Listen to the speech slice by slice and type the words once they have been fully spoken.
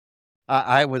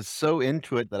I was so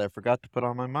into it that I forgot to put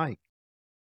on my mic.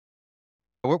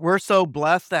 We're so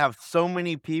blessed to have so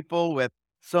many people with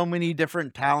so many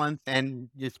different talents, and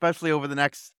especially over the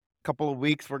next couple of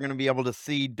weeks, we're going to be able to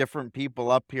see different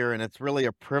people up here, and it's really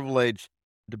a privilege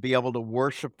to be able to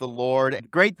worship the Lord.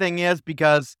 Great thing is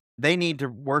because they need to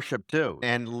worship too,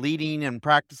 and leading and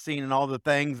practicing and all the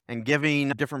things, and giving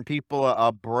different people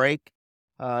a break.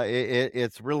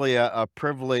 It's really a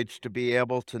privilege to be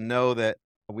able to know that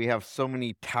we have so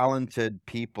many talented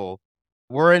people.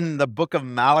 We're in the book of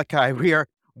Malachi.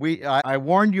 I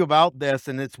warned you about this,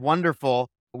 and it's wonderful.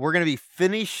 We're going to be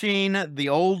finishing the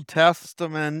Old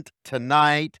Testament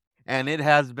tonight, and it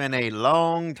has been a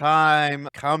long time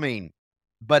coming.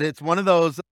 But it's one of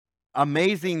those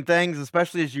amazing things,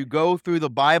 especially as you go through the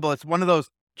Bible. It's one of those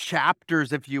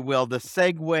chapters, if you will, the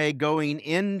segue going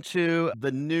into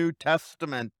the New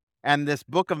Testament and this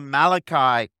book of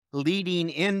Malachi leading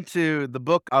into the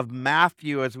book of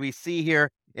Matthew, as we see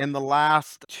here in the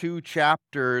last two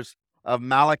chapters of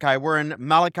Malachi. We're in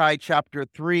Malachi chapter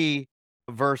 3,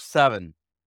 verse 7.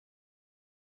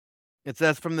 It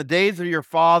says, "From the days of your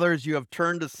fathers you have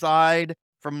turned aside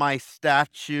from my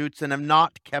statutes and have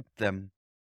not kept them.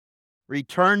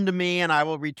 Return to me, and I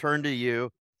will return to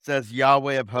you, says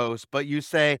Yahweh of hosts. But you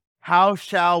say, how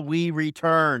shall we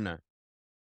return?"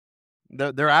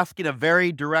 They're asking a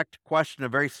very direct question, a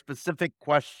very specific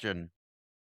question.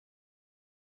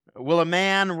 Will a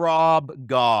man rob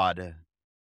God?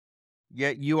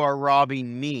 Yet you are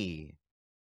robbing me.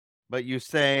 But you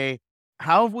say,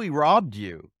 how have we robbed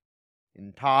you?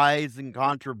 In tithes and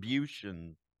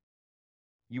contributions.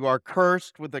 You are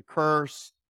cursed with a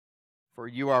curse, for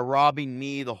you are robbing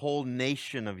me, the whole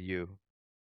nation, of you.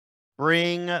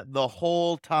 Bring the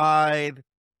whole tithe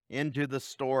into the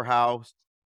storehouse,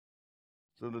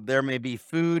 so that there may be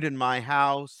food in my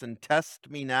house, and test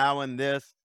me now in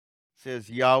this, says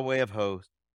Yahweh of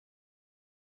hosts,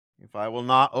 if I will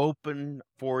not open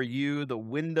for you the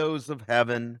windows of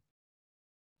heaven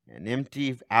and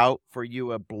empty out for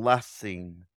you a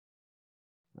blessing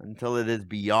until it is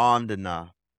beyond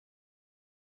enough.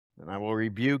 And I will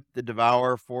rebuke the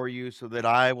devourer for you, so that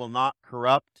I will not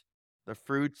corrupt the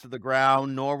fruits of the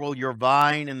ground, nor will your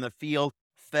vine in the field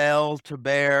fail to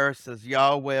bear, says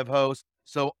Yahweh of hosts.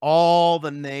 So all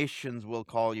the nations will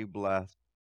call you blessed,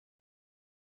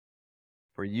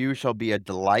 for you shall be a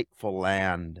delightful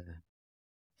land,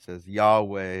 says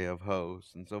Yahweh of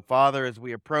hosts. And so, Father, as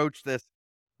we approach this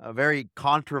very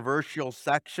controversial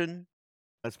section,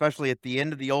 especially at the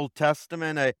end of the Old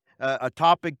Testament, a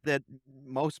topic that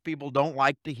most people don't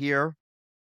like to hear,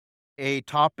 a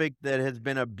topic that has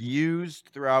been abused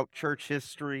throughout church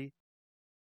history.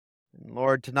 And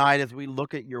Lord, tonight as we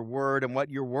look at your word and what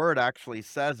your word actually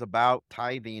says about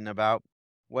tithing, about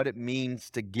what it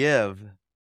means to give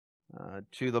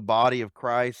to the body of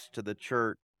Christ, to the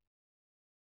church,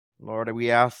 Lord,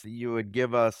 we ask that you would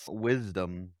give us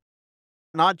wisdom,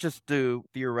 not just to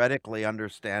theoretically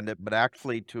understand it, but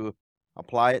actually to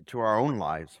apply it to our own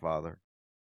lives, Father.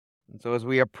 And so as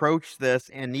we approach this,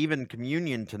 and even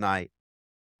communion tonight,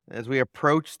 as we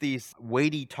approach these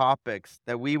weighty topics,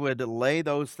 that we would lay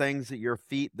those things at your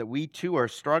feet that we too are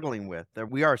struggling with, that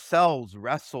we ourselves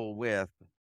wrestle with,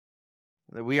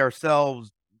 that we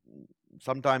ourselves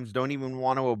sometimes don't even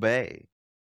want to obey.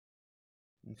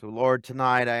 And so, Lord,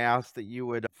 tonight I ask that you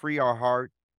would free our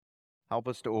heart, help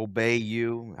us to obey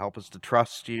you, help us to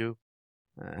trust you,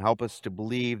 help us to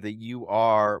believe that you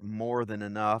are more than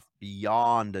enough,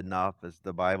 beyond enough, as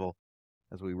the Bible,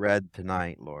 as we read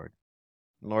tonight, Lord.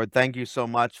 Lord, thank you so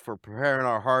much for preparing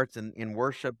our hearts in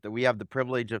worship, that we have the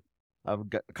privilege of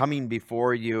coming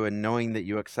before you and knowing that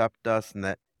you accept us, and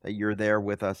that you're there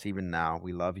with us even now.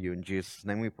 We love you. In Jesus'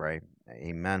 name we pray.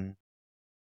 Amen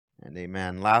and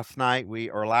amen. Last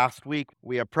week,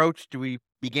 we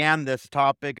began this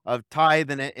topic of tithe,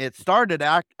 and it started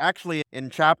actually in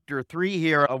chapter 3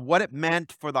 here, of what it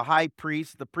meant for the high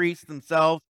priest, the priests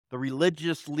themselves, the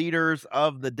religious leaders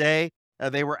of the day.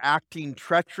 They were acting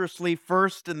treacherously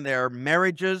first in their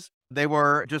marriages. They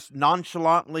were just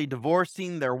nonchalantly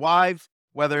divorcing their wives,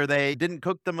 whether they didn't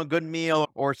cook them a good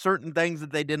meal or certain things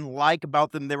that they didn't like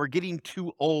about them. They were getting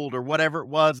too old or whatever it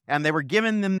was, and they were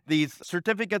giving them these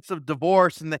certificates of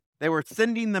divorce, and they were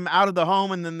sending them out of the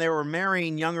home, and then they were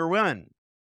marrying younger women.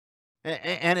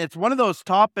 And it's one of those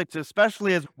topics,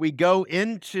 especially as we go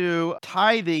into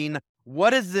tithing.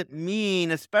 What does it mean,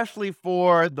 especially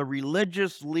for the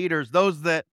religious leaders, those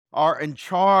that are in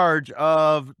charge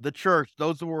of the church,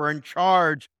 those who were in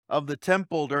charge of the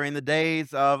temple during the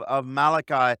days of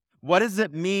Malachi? What does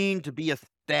it mean to be a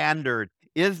standard?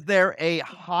 Is there a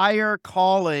higher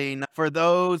calling for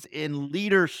those in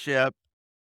leadership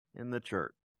in the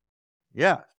church.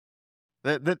 Yes.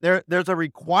 There's a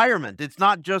requirement. It's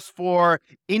not just for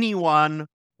anyone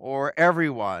or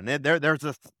everyone. There's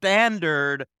a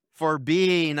standard for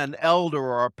being an elder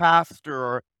or a pastor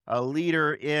or a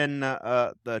leader in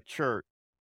the church.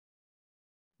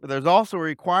 But there's also a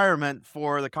requirement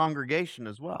for the congregation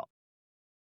as well.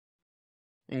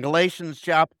 In Galatians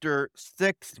chapter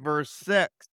 6, verse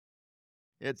 6,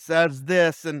 it says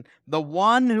this, and the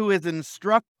one who is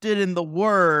instructed in the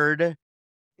word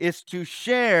is to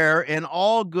share in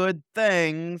all good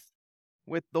things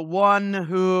with the one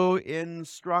who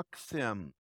instructs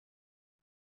him.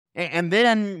 And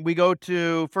then we go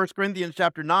to 1 Corinthians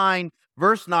chapter 9,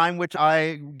 verse 9, which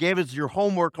I gave as your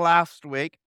homework last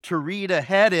week to read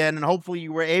ahead in, and hopefully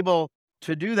you were able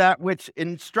to do that, which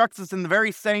instructs us in the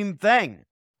very same thing.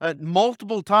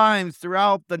 Multiple times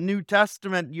throughout the New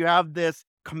Testament, you have this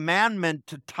commandment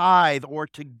to tithe or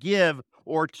to give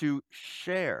or to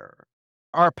share.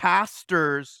 Our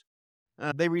pastors,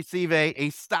 they receive a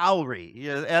salary,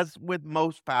 as with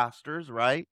most pastors,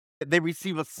 right? They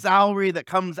receive a salary that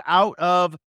comes out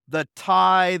of the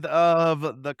tithe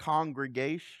of the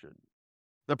congregation.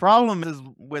 The problem is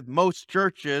with most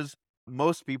churches,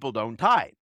 most people don't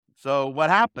tithe. So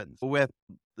what happens with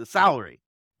the salary?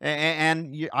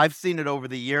 I've seen it over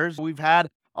the years. We've had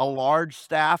a large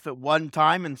staff at one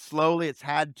time, and slowly it's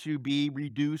had to be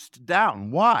reduced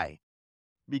down. Why?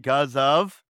 Because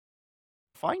of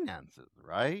finances,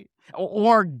 right?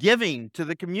 Or giving to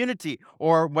the community,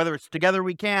 or whether it's Together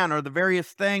We Can, or the various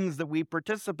things that we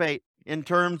participate in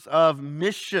terms of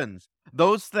missions.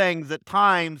 Those things at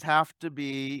times have to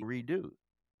be reduced.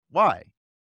 Why?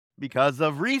 Because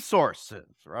of resources,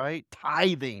 right?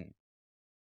 Tithing.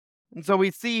 And so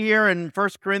we see here in 1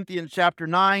 Corinthians chapter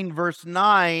 9, verse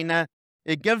 9,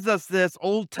 it gives us this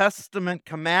Old Testament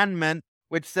commandment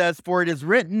which says, "For it is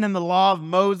written in the law of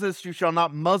Moses, you shall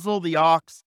not muzzle the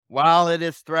ox while it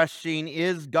is threshing.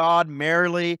 Is God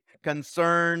merely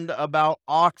concerned about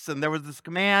oxen?" There was this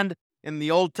command in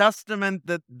the Old Testament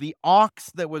that the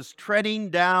ox that was treading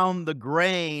down the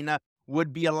grain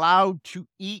would be allowed to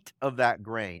eat of that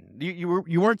grain.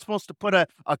 You weren't supposed to put a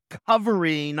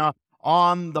covering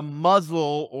on the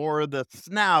muzzle or the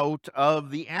snout of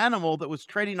the animal that was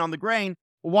treading on the grain.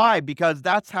 Why? Because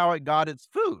that's how it got its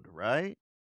food, right?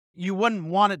 You wouldn't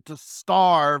want it to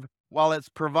starve while it's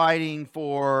providing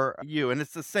for you. And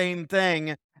it's the same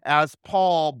thing as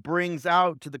Paul brings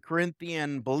out to the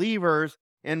Corinthian believers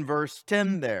in verse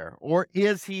 10 there. Or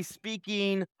is he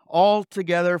speaking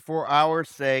altogether for our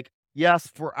sake? Yes,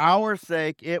 for our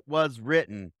sake it was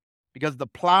written, because the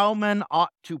plowman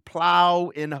ought to plow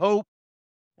in hope,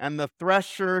 and the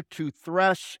thresher to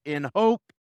thresh in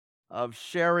hope of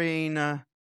sharing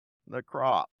the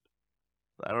crop.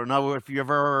 I don't know if you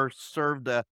ever served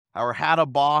or had a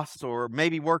boss, or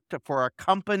maybe worked for a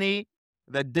company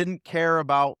that didn't care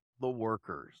about the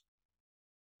workers,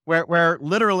 where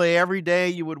literally every day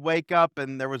you would wake up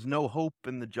and there was no hope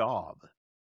in the job.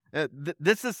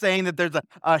 This is saying that there's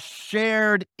a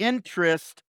shared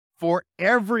interest for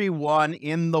everyone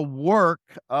in the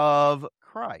work of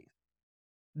Christ.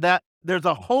 That there's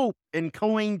a hope in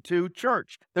going to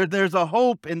church. There's a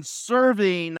hope in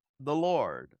serving the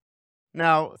Lord.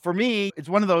 Now, for me, it's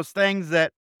one of those things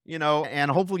that,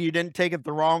 and hopefully you didn't take it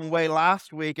the wrong way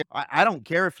last week. I don't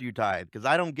care if you tithe, because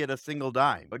I don't get a single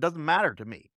dime. It doesn't matter to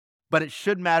me, but it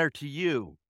should matter to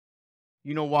you.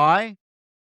 You know why?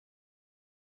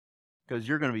 Because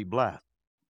you're going to be blessed.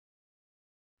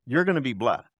 You're going to be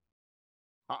blessed.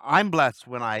 I'm blessed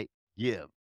when I give.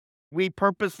 We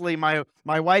purposely, my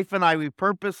wife and I, we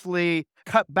purposely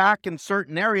cut back in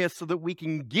certain areas so that we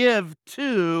can give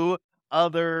to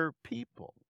other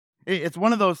people. It's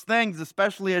one of those things,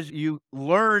 especially as you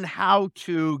learn how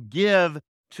to give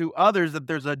to others, that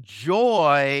there's a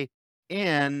joy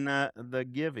in the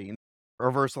giving.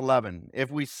 Or verse 11,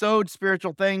 if we sowed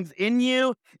spiritual things in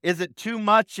you, is it too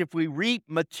much if we reap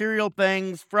material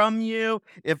things from you?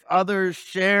 If others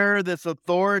share this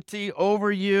authority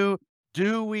over you,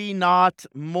 do we not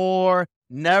more?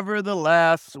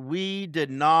 Nevertheless, we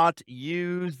did not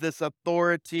use this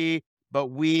authority, but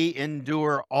we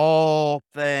endure all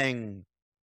things,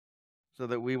 so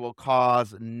that we will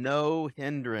cause no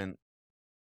hindrance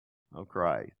of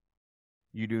Christ.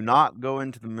 You do not go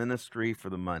into the ministry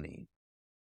for the money.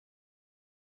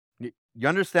 You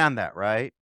understand that,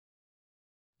 right?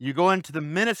 You go into the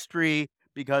ministry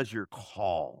because you're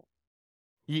called.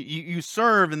 You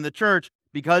serve in the church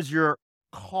because you're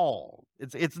called.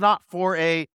 It's not for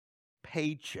a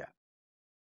paycheck.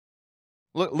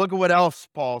 Look at what else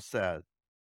Paul says.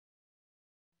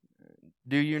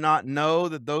 Do you not know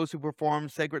that those who perform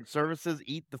sacred services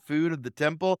eat the food of the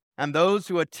temple, and those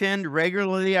who attend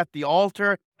regularly at the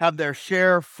altar have their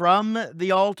share from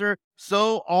the altar?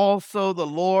 So also the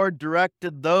Lord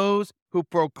directed those who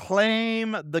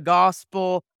proclaim the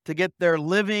gospel to get their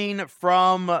living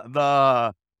from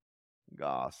the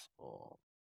gospel.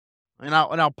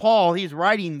 Now, Paul, he's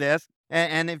writing this,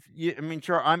 and if you, I mean,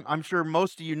 sure, I'm sure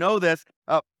most of you know this.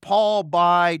 Paul,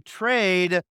 by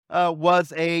trade,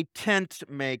 was a tent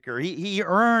maker. He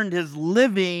earned his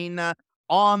living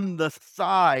on the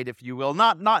side, if you will.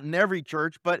 Not in every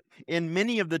church, but in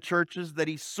many of the churches that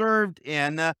he served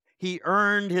in, he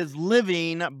earned his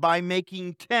living by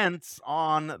making tents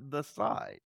on the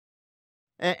side.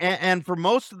 And for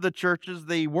most of the churches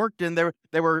they worked in,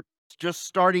 they were just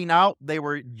starting out. They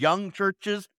were young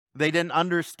churches. They didn't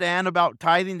understand about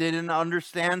tithing. They didn't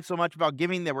understand so much about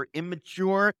giving. They were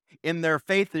immature in their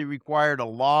faith. They required a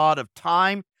lot of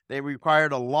time. They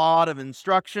required a lot of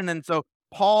instruction. And so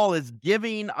Paul is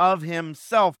giving of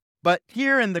himself. But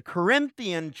here in the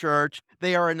Corinthian church,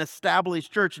 they are an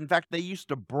established church. In fact, they used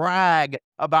to brag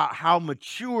about how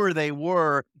mature they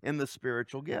were in the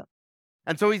spiritual gift.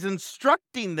 And so he's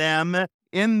instructing them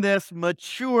in this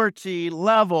maturity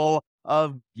level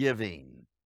of giving,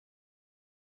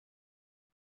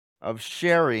 of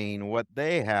sharing what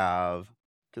they have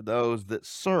to those that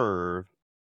serve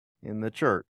in the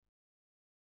church.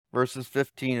 Verses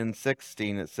 15 and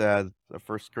 16, it says,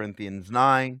 1 Corinthians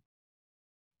 9,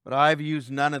 but I've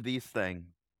used none of these things.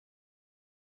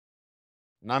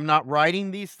 And I'm not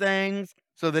writing these things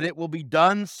so that it will be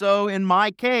done so in my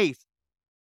case.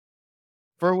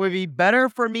 For it would be better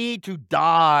for me to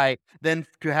die than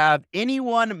to have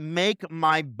anyone make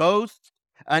my boast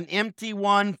an empty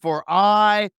one, for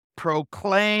I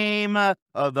proclaim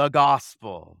the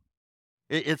gospel.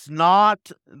 It's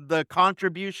not the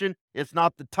contribution, it's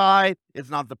not the tithe,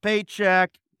 it's not the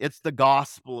paycheck, it's the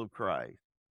gospel of Christ.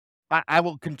 I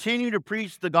will continue to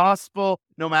preach the gospel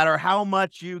no matter how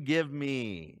much you give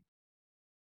me.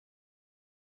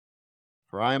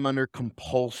 For I am under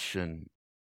compulsion.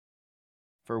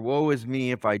 For woe is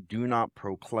me if I do not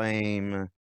proclaim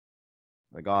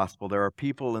the gospel. There are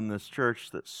people in this church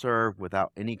that serve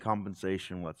without any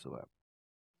compensation whatsoever.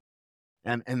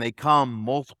 And they come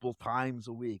multiple times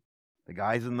a week. The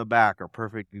guys in the back are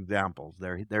perfect examples.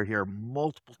 They're here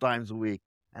multiple times a week,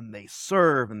 and they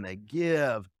serve and they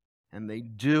give and they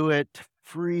do it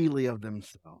freely of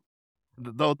themselves.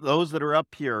 Those that are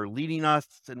up here leading us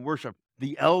in worship,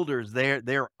 the elders,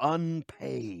 they're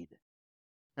unpaid.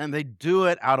 And they do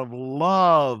it out of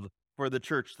love for the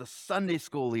church. The Sunday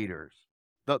school leaders,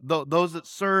 those that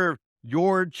serve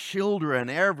your children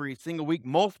every single week,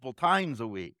 multiple times a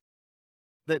week,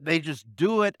 that they just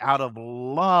do it out of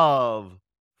love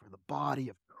for the body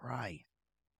of Christ.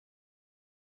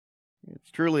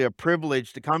 It's truly a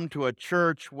privilege to come to a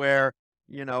church where,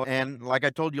 and like I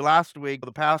told you last week,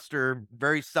 the pastor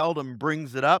very seldom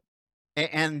brings it up.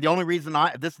 And the only reason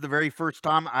this is the very first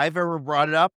time I've ever brought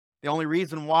it up. The only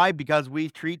reason why, because we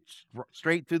treat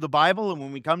straight through the Bible. And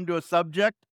when we come to a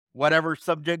subject, whatever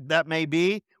subject that may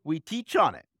be, we teach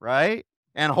on it, right?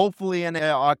 And hopefully in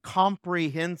a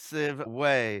comprehensive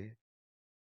way.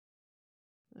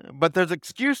 But there's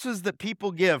excuses that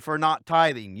people give for not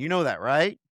tithing. You know that,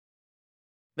 right?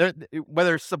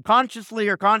 Whether subconsciously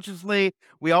or consciously,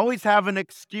 we always have an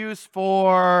excuse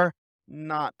for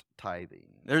not tithing.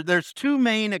 There's two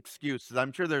main excuses.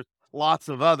 I'm sure there's lots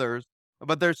of others,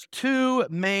 but there's two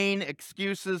main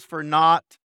excuses for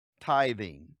not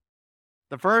tithing.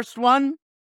 The first one,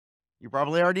 you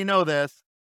probably already know this.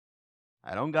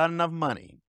 I don't got enough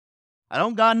money. I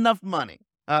don't got enough money.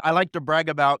 I like to brag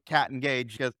about Kat and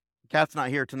Gage because Kat's not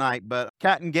here tonight, but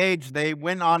Kat and Gage, they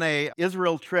went on a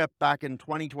Israel trip back in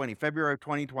 2020, February of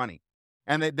 2020.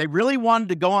 And they really wanted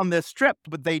to go on this trip,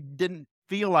 but they didn't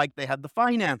feel like they had the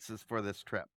finances for this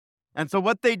trip. And so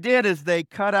what they did is they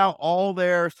cut out all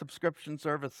their subscription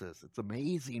services. It's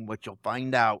amazing what you'll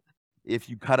find out if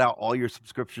you cut out all your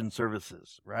subscription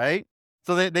services, right?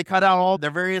 So they cut out all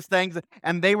their various things,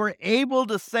 and they were able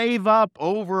to save up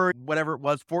over whatever it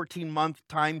was, 14-month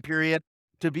time period,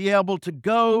 to be able to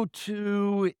go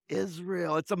to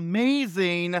Israel. It's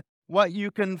amazing what you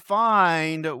can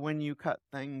find when you cut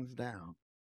things down.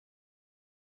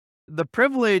 The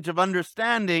privilege of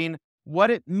understanding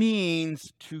what it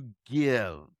means to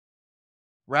give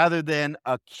rather than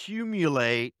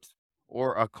accumulate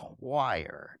or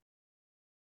acquire.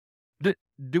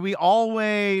 Do we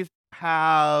always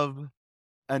have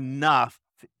enough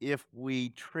if we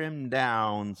trim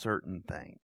down certain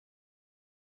things?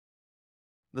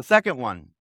 The second one,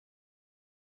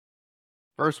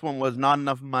 First one was not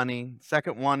enough money.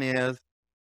 Second one is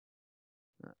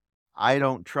I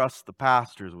don't trust the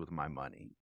pastors with my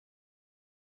money.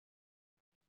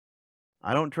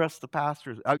 I don't trust the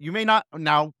pastors. You may not.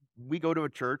 Now, we go to a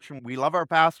church and we love our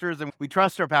pastors and we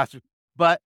trust our pastors.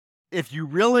 But if you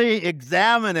really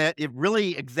examine it, if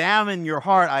really examine your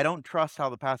heart, I don't trust how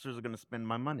the pastors are going to spend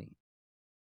my money.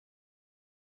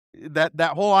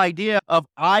 That whole idea of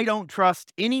I don't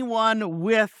trust anyone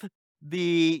with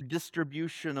the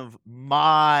distribution of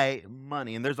my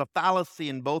money. And there's a fallacy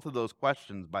in both of those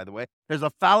questions, by the way. There's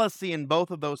a fallacy in both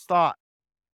of those thoughts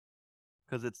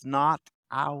because it's not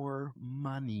our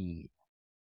money.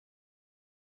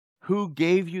 Who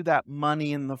gave you that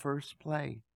money in the first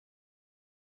place?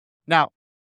 Now,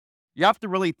 you have to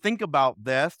really think about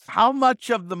this. How much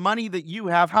of the money that you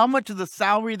have, how much of the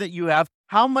salary that you have,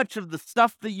 how much of the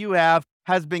stuff that you have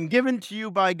has been given to you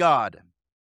by God?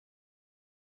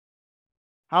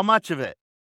 How much of it?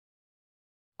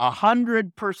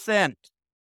 100%.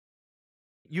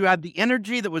 You had the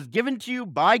energy that was given to you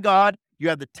by God. You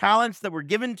had the talents that were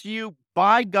given to you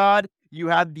by God. You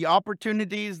had the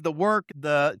opportunities, the work,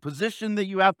 the position that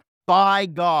you have by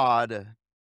God,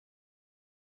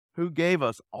 who gave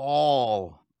us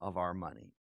all of our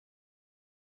money.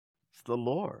 It's the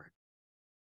Lord.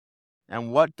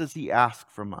 And what does he ask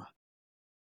from us?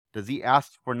 Does he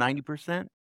ask for 90%?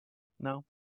 No.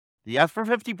 Does he ask for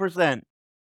 50%?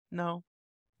 No.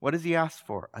 What does he ask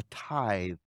for? A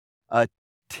tithe, a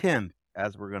tenth,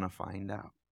 as we're going to find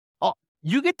out. Oh,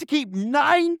 you get to keep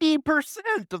 90%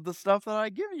 of the stuff that I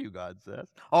give you, God says.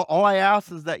 All I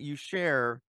ask is that you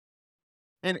share.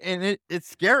 And it's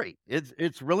scary.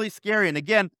 It's really scary. And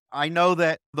again, I know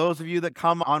that those of you that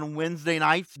come on Wednesday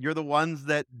nights, you're the ones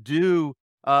that do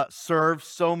serve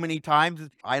so many times.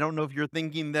 I don't know if you're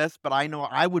thinking this, but I know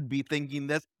I would be thinking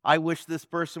this. I wish this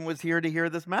person was here to hear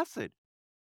this message,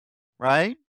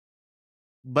 right?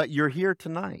 But you're here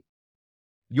tonight.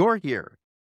 You're here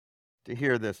to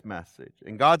hear this message.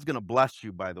 And God's going to bless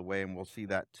you, by the way, and we'll see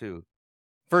that too.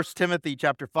 1 Timothy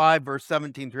chapter 5, verse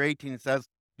 17 through 18 says,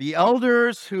 the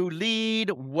elders who lead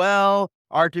well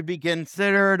are to be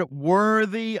considered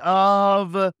worthy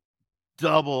of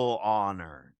double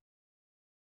honor,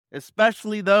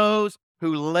 especially those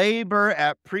who labor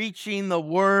at preaching the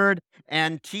word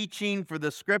and teaching, for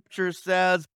the scripture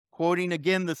says, quoting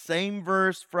again the same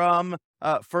verse from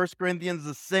 1 Corinthians,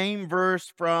 the same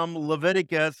verse from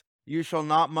Leviticus, you shall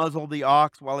not muzzle the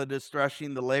ox while it is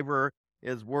threshing, the laborer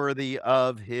is worthy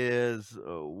of his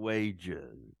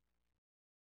wages.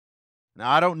 Now,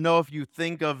 I don't know if you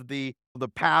think of the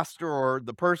pastor or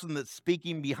the person that's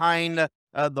speaking behind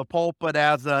the pulpit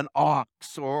as an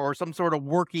ox or some sort of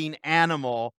working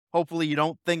animal. Hopefully you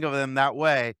don't think of them that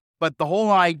way. But the whole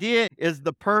idea is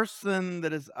the person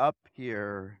that is up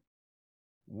here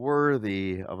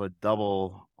worthy of a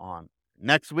double honor.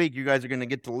 Next week, you guys are going to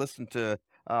get to listen to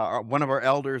one of our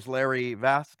elders, Larry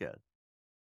Vasquez.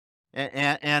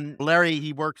 And Larry,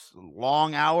 he works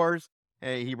long hours.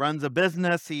 He runs a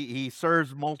business. He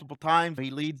serves multiple times.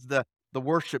 He leads the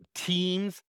worship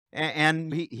teams.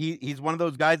 And he's one of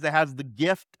those guys that has the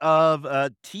gift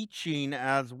of teaching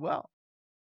as well.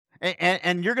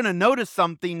 And you're going to notice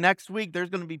something next week. There's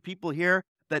going to be people here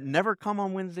that never come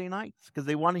on Wednesday nights because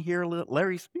they want to hear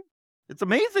Larry speak. It's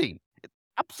amazing. It's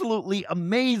absolutely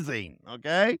amazing.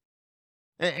 Okay.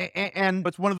 And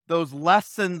it's one of those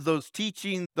lessons, those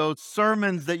teachings, those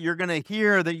sermons that you're going to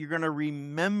hear that you're going to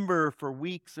remember for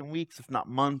weeks and weeks, if not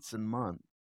months and months.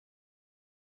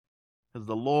 Because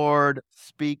the Lord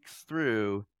speaks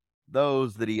through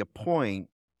those that he appoints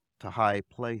to high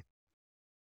places.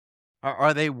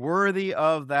 Are they worthy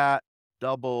of that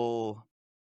double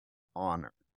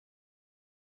honor?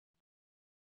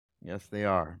 Yes, they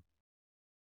are.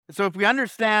 So if we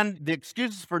understand the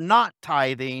excuses for not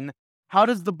tithing, how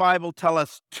does the Bible tell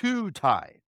us to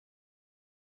tithe?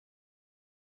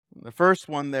 The first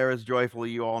one there is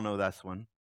joyfully. You all know this one.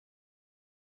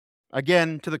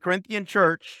 Again, to the Corinthian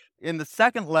church, in the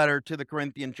second letter to the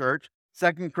Corinthian church,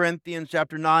 2 Corinthians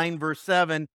chapter 9, verse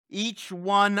 7, each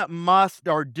one must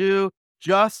or do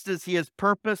just as he has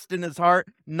purposed in his heart,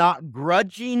 not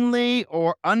grudgingly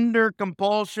or under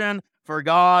compulsion, for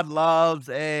God loves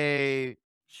a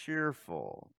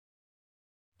cheerful.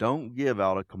 Don't give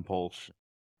out of compulsion.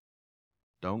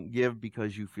 Don't give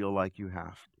because you feel like you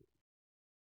have to.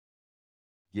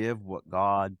 Give what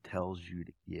God tells you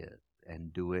to give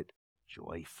and do it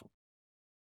joyfully.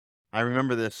 I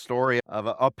remember this story of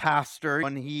a pastor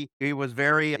when he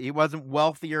wasn't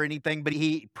wealthy or anything, but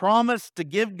he promised to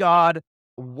give God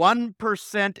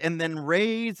 1% and then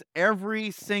raise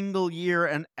every single year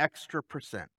an extra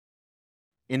percent.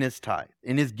 in his tithe,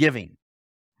 in his giving.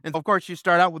 And of course, you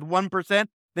start out with 1%,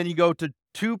 then you go to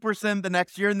 2% the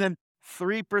next year, and then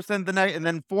 3% the next, and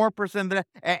then 4% the next.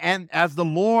 And as the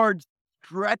Lord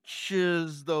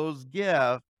stretches those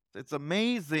gifts, it's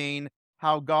amazing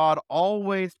how God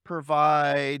always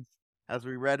provides, as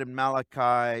we read in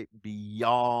Malachi,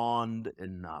 beyond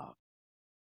enough.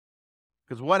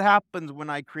 Because what happens when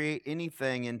I create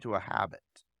anything into a habit?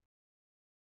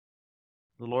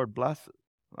 The Lord blesses.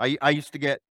 I used to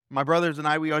get, my brothers and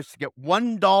I, we used to get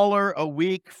 $1 a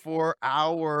week for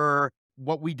our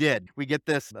what we did. We get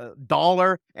this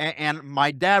dollar, and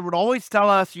my dad would always tell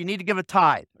us, you need to give a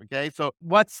tithe. Okay, so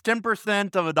what's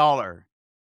 10% of a dollar?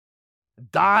 A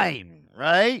dime,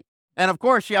 right? And of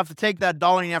course, you have to take that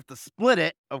dollar and you have to split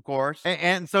it, of course.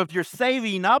 And so if you're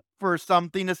saving up for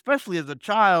something, especially as a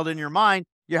child in your mind,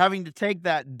 you're having to take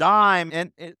that dime,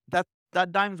 and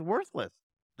that dime's worthless.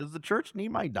 Does the church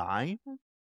need my dime?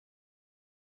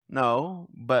 No,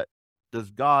 but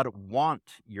does God want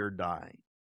your dime?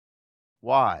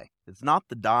 Why? It's not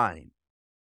the dime.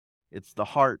 It's the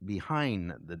heart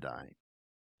behind the dime.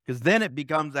 Because then it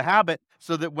becomes a habit,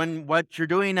 so that when what you're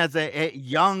doing as a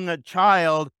young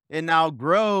child, it now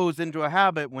grows into a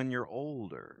habit when you're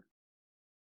older.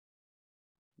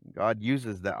 God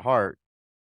uses that heart.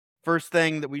 First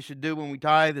thing that we should do when we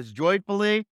tithe is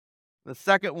joyfully. The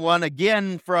second one,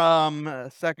 again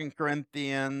from 2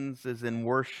 Corinthians, is in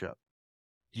worship.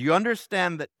 Do you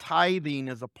understand that tithing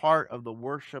is a part of the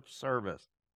worship service?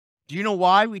 Do you know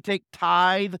why we take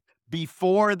tithe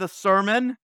before the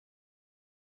sermon?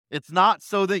 It's not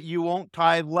so that you won't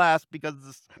tithe less because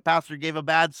the pastor gave a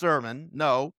bad sermon.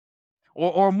 No.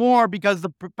 Or more because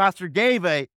the pastor gave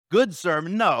a good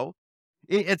sermon. No.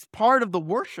 It's part of the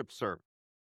worship service.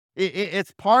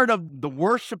 It's part of the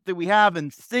worship that we have in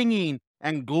singing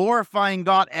and glorifying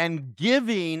God and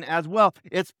giving as well.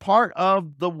 It's part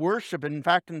of the worship. In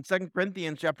fact, in 2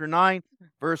 Corinthians chapter 9,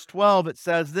 verse 12, it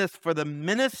says this, for the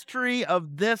ministry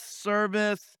of this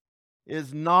service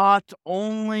is not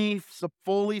only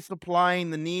fully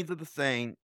supplying the needs of the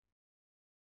saints,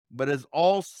 but is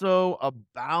also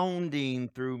abounding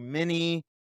through many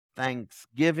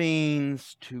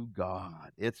thanksgivings to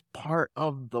God. It's part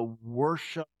of the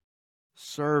worship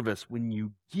service when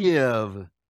you give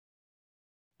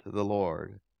to the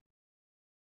Lord.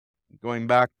 Going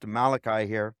back to Malachi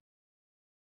here,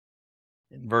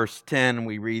 in verse 10,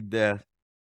 we read this,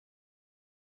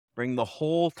 bring the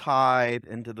whole tithe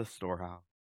into the storehouse,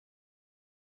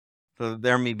 so that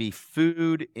there may be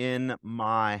food in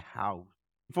my house.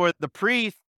 For the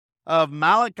priests of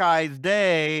Malachi's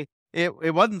day,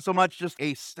 it wasn't so much just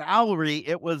a salary,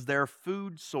 it was their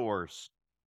food source.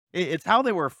 It's how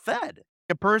they were fed.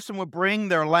 A person would bring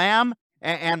their lamb,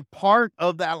 and part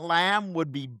of that lamb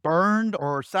would be burned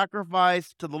or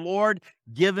sacrificed to the Lord,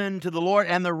 given to the Lord,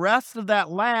 and the rest of that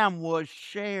lamb was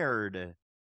shared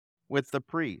with the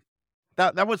priest.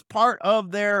 That was part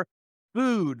of their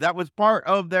food. That was part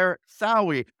of their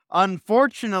salary.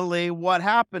 Unfortunately, what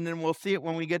happened, and we'll see it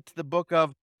when we get to the book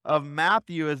of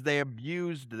Matthew, is they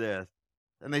abused this.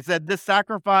 And they said, this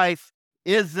sacrifice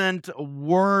isn't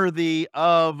worthy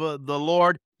of the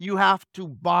Lord. You have to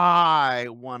buy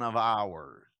one of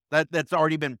ours. That's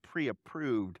already been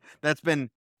pre-approved. That's been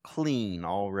clean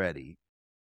already.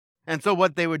 And so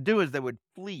what they would do is they would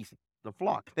fleece the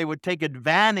flock. They would take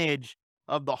advantage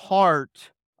of the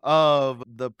heart of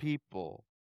the people.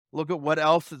 Look at what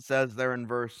else it says there in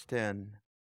verse 10.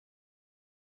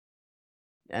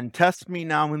 And test me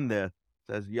now in this,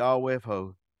 says Yahweh of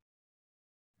hosts,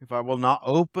 if I will not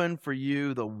open for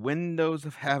you the windows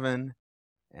of heaven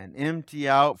and empty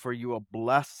out for you a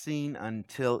blessing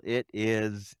until it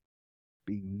is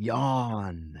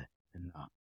beyond enough.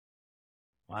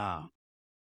 Wow.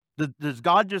 Does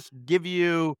God just give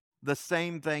you the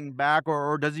same thing back,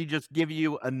 or does he just give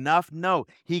you enough? No,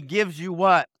 he gives you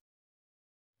what?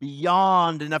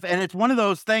 Beyond enough. And it's one of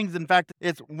those things, in fact,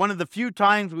 it's one of the few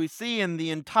times we see in the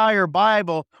entire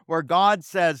Bible where God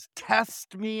says,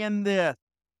 test me in this.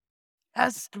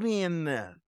 Test me in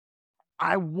this.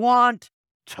 I want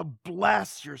to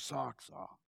bless your socks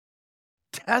off.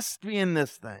 Test me in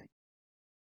this thing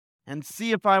and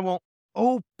see if I won't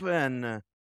open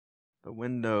the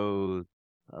windows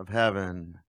of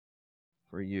heaven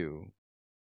for you.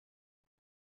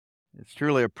 It's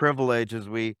truly a privilege as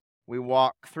we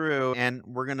walk through, and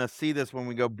we're going to see this when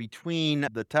we go between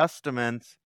the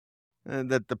testaments,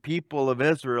 that the people of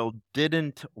Israel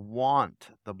didn't want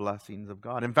the blessings of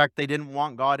God. In fact, they didn't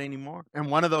want God anymore.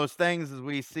 And one of those things, as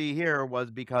we see here,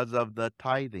 was because of the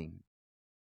tithing.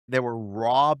 They were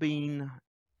robbing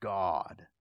God.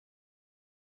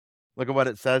 Look at what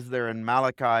it says there in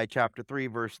Malachi chapter 3,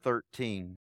 verse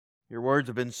 13. Your words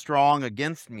have been strong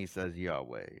against me, says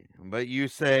Yahweh. But you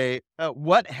say,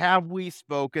 what have we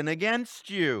spoken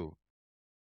against you?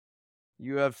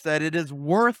 You have said it is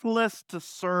worthless to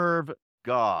serve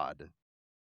God.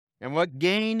 And what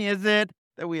gain is it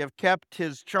that we have kept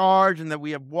his charge and that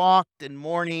we have walked in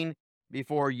mourning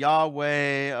before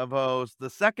Yahweh of hosts?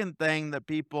 The second thing that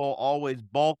people always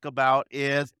balk about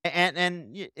is,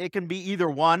 and it can be either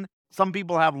one. Some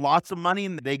people have lots of money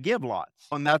and they give lots,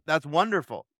 and that's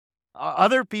wonderful.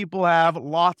 Other people have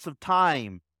lots of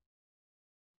time.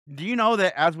 Do you know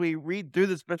that as we read through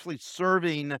this, especially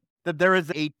serving, that there is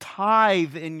a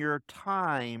tithe in your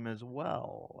time as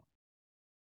well?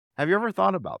 Have you ever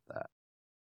thought about that?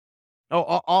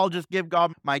 Oh, I'll just give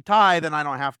God my tithe and I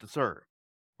don't have to serve.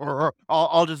 Or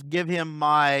I'll just give him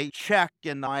my check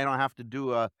and I don't have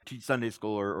to teach Sunday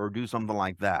school or do something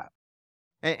like that.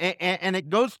 And it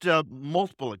goes to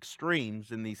multiple extremes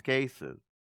in these cases.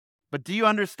 But do you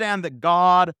understand that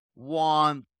God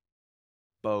wants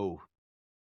both?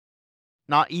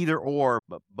 Not either or,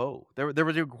 but both. There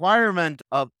was a requirement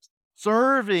of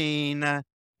serving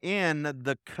in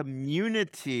the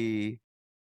community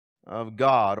of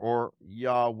God or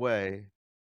Yahweh.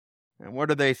 And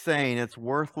what are they saying? It's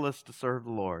worthless to serve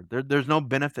the Lord. There's no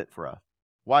benefit for us.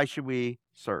 Why should we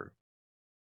serve?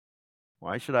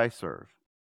 Why should I serve?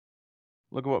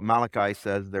 Look at what Malachi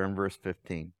says there in verse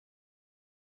 15.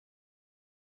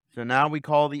 So now we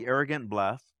call the arrogant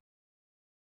blessed.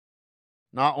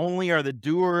 Not only are the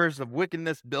doers of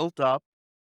wickedness built up,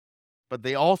 but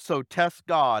they also test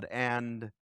God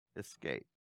and escape.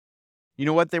 You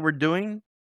know what they were doing?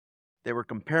 They were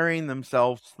comparing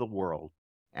themselves to the world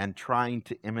and trying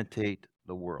to imitate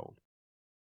the world.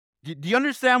 Do you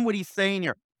understand what he's saying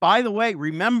here? By the way,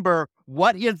 remember,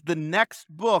 what is the next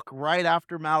book right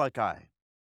after Malachi?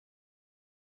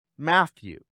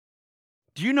 Matthew.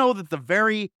 Do you know that the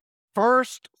very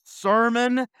first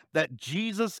sermon that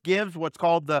Jesus gives, what's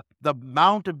called the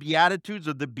Mount of Beatitudes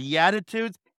or the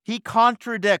Beatitudes, he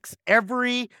contradicts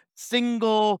every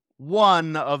single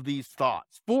one of these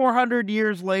thoughts. 400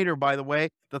 years later, by the way,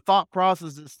 the thought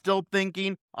process is still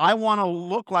thinking, I want to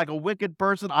look like a wicked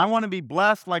person. I want to be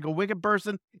blessed like a wicked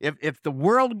person. If the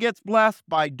world gets blessed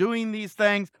by doing these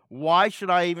things, why should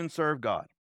I even serve God?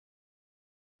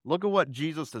 Look at what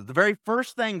Jesus says. The very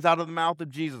first things out of the mouth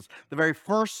of Jesus, the very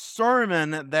first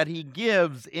sermon that he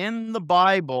gives in the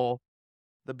Bible,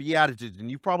 the Beatitudes.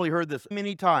 And you've probably heard this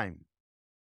many times.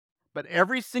 But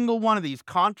every single one of these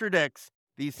contradicts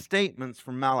these statements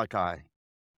from Malachi.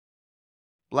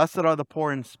 Blessed are the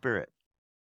poor in spirit,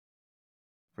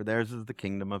 for theirs is the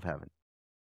kingdom of heaven.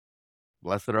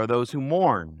 Blessed are those who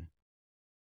mourn,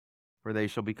 for they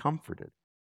shall be comforted.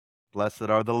 Blessed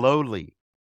are the lowly,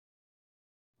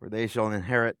 for they shall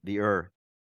inherit the earth.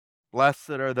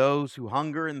 Blessed are those who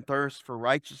hunger and thirst for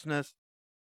righteousness,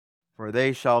 for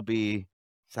they shall be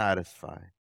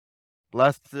satisfied.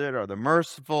 Blessed are the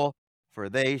merciful, for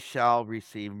they shall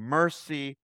receive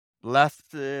mercy.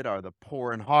 Blessed are the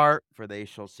poor in heart, for they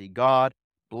shall see God.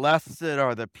 Blessed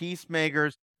are the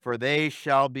peacemakers, for they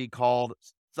shall be called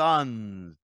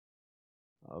sons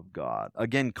of God.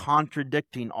 Again,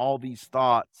 contradicting all these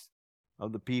thoughts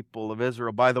of the people of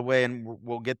Israel. By the way, and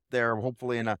we'll get there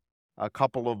hopefully in a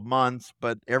couple of months,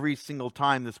 but every single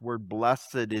time this word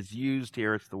blessed is used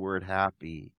here, it's the word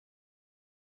happy.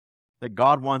 That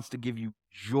God wants to give you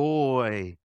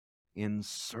joy in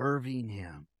serving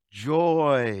him.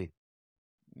 Joy.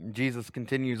 Jesus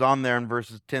continues on there in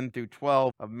verses 10 through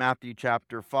 12 of Matthew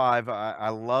chapter 5. I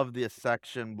love this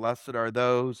section. Blessed are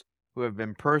those who have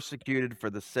been persecuted for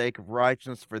the sake of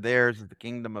righteousness, for theirs is the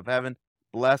kingdom of heaven.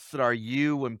 Blessed are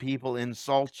you when people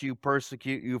insult you,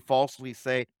 persecute you, falsely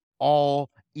say all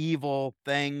evil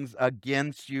things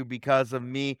against you because of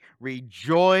me.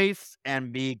 Rejoice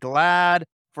and be glad,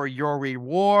 for your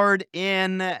reward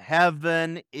in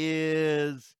heaven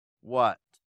is what?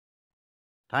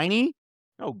 Tiny?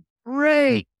 Oh,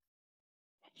 great.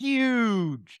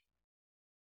 Huge.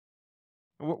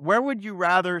 Where would you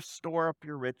rather store up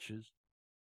your riches?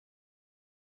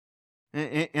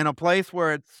 In a place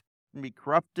where it's going to be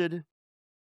corrupted?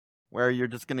 Where you're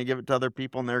just going to give it to other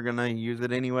people and they're going to use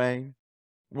it anyway?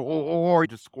 Or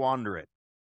just squander it?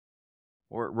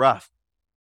 Or it rusts?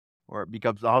 Or it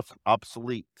becomes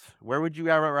obsolete? Where would you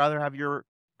rather have your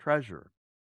treasure?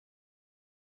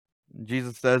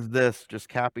 Jesus says this, just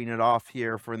capping it off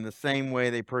here, for in the same way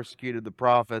they persecuted the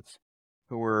prophets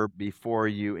who were before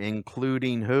you,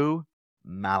 including who?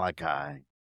 Malachi.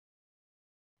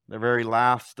 The very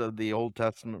last of the Old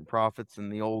Testament prophets in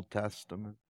the Old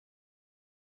Testament.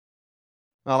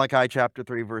 Malachi chapter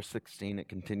 3, verse 16, it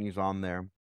continues on there.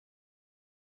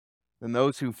 Then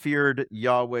those who feared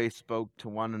Yahweh spoke to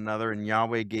one another, and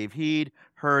Yahweh gave heed,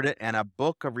 heard it, and a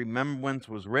book of remembrance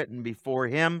was written before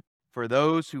him for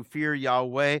those who fear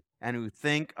Yahweh and who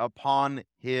think upon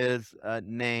his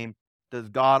name. Does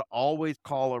God always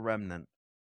call a remnant?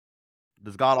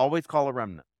 Does God always call a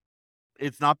remnant?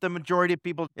 It's not the majority of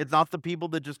people. It's not the people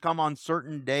that just come on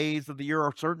certain days of the year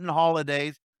or certain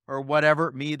holidays or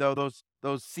whatever. Me, though,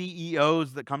 those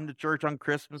CEOs that come to church on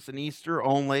Christmas and Easter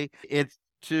only. It's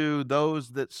to those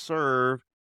that serve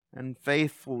and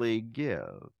faithfully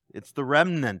give. It's the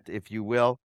remnant, if you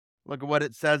will. Look at what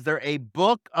it says there. A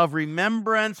book of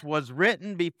remembrance was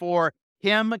written before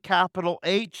him, capital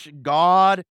H,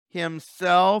 God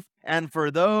himself, and for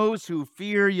those who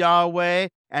fear Yahweh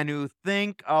and who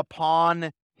think upon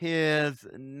his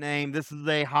name. This is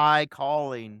a high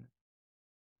calling.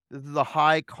 This is a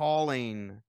high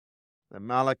calling that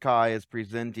Malachi is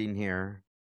presenting here.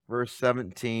 Verse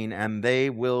 17, and they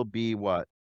will be what?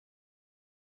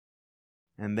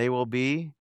 And they will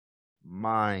be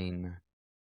mine.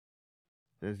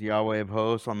 Says Yahweh of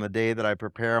hosts, on the day that I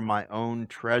prepare my own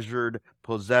treasured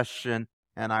possession,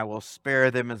 and I will spare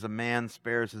them as a man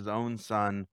spares his own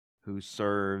son who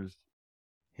serves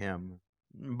him.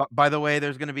 By the way,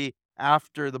 there's going to be,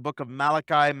 after the book of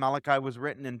Malachi, Malachi was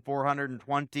written in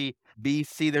 420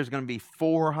 BC. There's going to be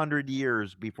 400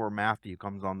 years before Matthew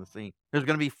comes on the scene. There's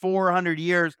going to be 400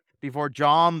 years before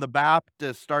John the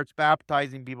Baptist starts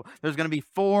baptizing people. There's going to be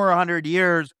 400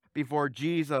 years before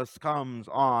Jesus comes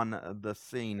on the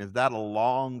scene. Is that a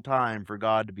long time for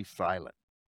God to be silent?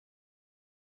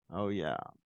 Oh, yeah.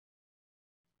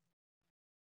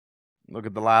 Look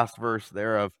at the last verse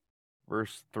there of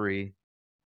verse 3.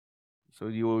 So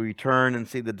you will return and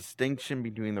see the distinction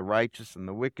between the righteous and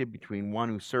the wicked, between one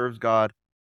who serves God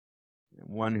and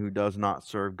one who does not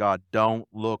serve God. Don't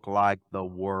look like the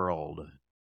world.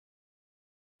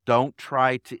 Don't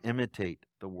try to imitate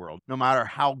the world. No matter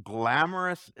how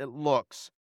glamorous it looks,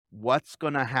 what's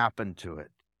going to happen to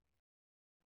it?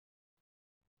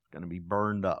 It's going to be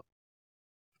burned up.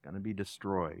 It's going to be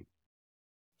destroyed.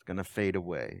 It's going to fade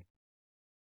away.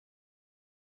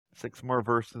 6 more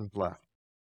verses left.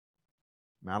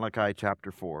 Malachi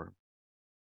chapter 4,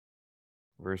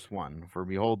 verse 1. For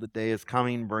behold, the day is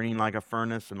coming, burning like a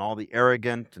furnace, and all the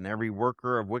arrogant and every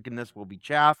worker of wickedness will be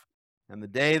chaff. And the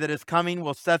day that is coming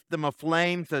will set them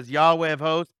aflame, says Yahweh of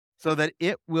hosts, so that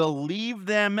it will leave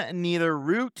them neither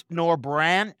root nor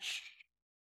branch.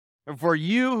 For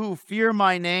you who fear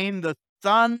my name, the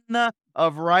Son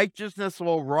of righteousness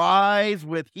will rise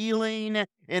with healing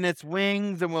in its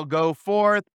wings and will go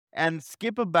forth and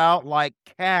skip about like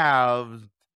calves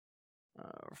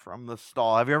from the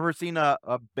stall. Have you ever seen a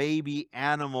baby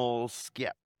animal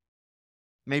skip?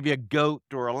 Maybe a goat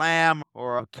or a lamb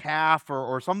or a calf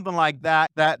or something like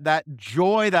that. That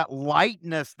joy, that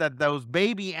lightness that those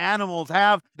baby animals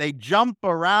have. They jump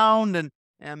around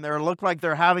and they look like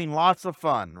they're having lots of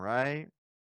fun, right?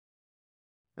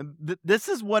 And this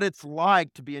is what it's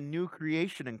like to be a new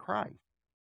creation in Christ.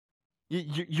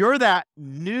 You're that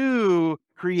new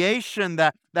creation,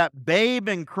 that babe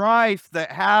in Christ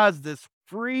that has this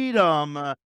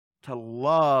freedom to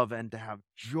love and to have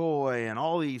joy and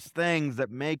all these things that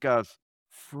make us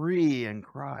free in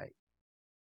Christ.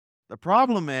 The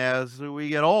problem is that we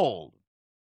get old.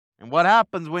 And what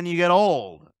happens when you get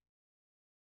old?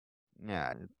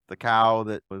 Yeah, it's the cow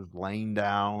that was laying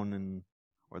down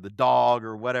or the dog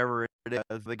or whatever it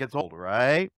is that gets old,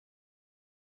 right?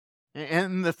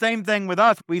 And the same thing with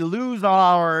us. We lose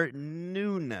our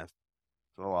newness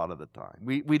a lot of the time.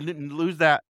 We lose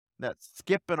that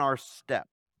skip in our step,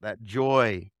 that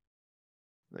joy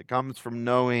that comes from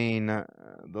knowing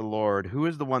the Lord. Who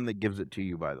is the one that gives it to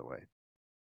you, by the way?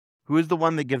 Who is the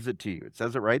one that gives it to you? It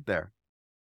says it right there.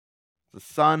 The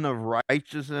Son of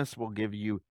righteousness will give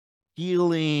you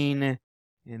healing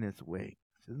in its wings.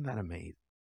 Isn't that amazing?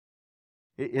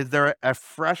 Is there a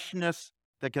freshness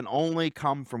that can only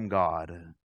come from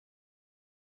God?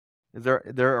 Is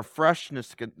there a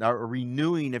freshness, a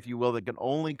renewing, if you will, that can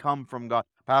only come from God?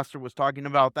 Pastor was talking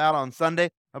about that on Sunday,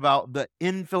 about the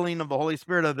infilling of the Holy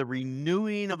Spirit, of the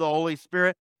renewing of the Holy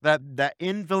Spirit, that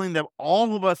infilling that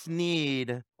all of us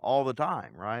need all the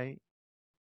time, right?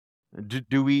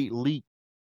 Do we leak?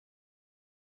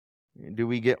 Do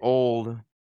we get old?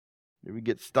 Do we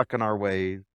get stuck in our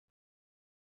ways?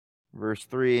 Verse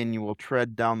 3, and you will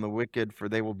tread down the wicked, for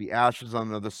they will be ashes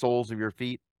under the soles of your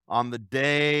feet. On the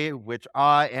day which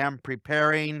I am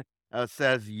preparing,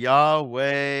 says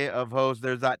Yahweh of hosts.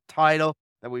 There's that title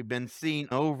that we've been seeing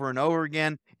over and over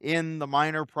again in the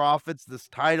minor prophets, this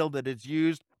title that is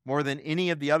used more than any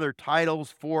of the other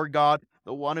titles for God,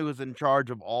 the one who is in charge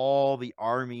of all the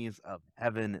armies of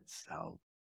heaven itself,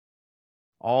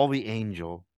 all the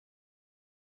angel.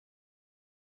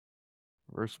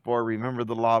 Verse 4, remember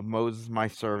the law of Moses, my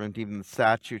servant, even the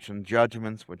statutes and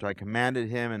judgments which I commanded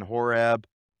him in Horeb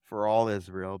for all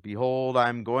Israel. Behold, I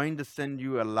am going to send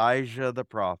you Elijah the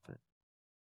prophet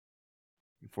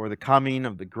before the coming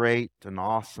of the great and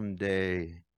awesome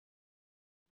day,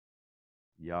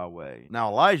 Yahweh. Now,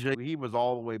 Elijah, he was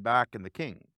all the way back in the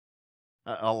king.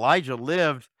 Elijah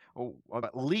lived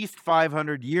at least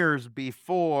 500 years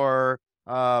before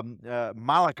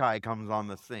Malachi comes on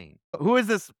the scene. Who is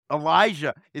this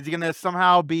Elijah? Is he going to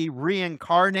somehow be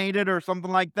reincarnated or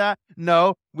something like that?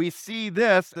 No, we see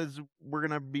this as we're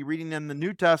going to be reading in the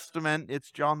New Testament.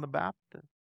 It's John the Baptist,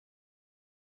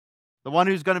 the one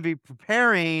who's going to be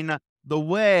preparing the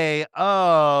way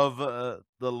of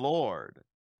the Lord.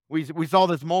 We saw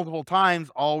this multiple times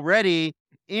already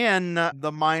in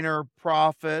the minor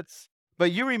prophets,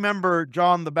 but you remember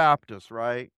John the Baptist,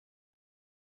 right?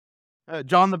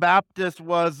 John the Baptist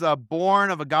was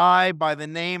born of a guy by the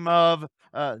name of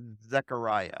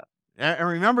Zechariah. And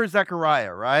remember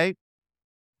Zechariah, right?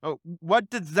 Oh, what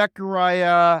did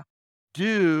Zechariah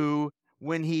do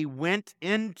when he went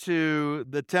into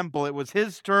the temple? It was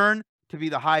his turn to be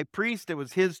the high priest. It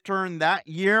was his turn that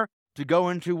year to go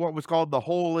into what was called the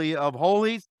Holy of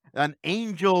Holies. An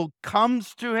angel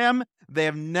comes to him. They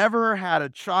have never had a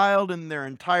child in their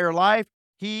entire life.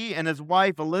 He and his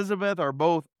wife Elizabeth are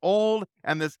both old,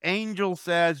 and this angel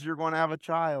says, you're going to have a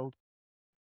child.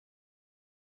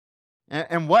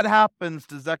 And what happens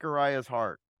to Zechariah's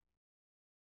heart?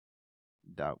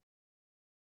 Doubt.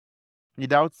 He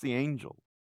doubts the angel.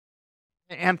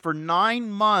 And for 9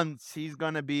 months, he's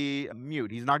going to be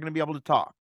mute. He's not going to be able to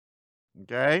talk.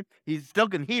 Okay? He still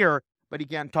can hear, but he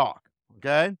can't talk.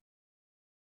 Okay?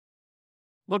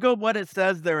 Look at what it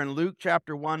says there in Luke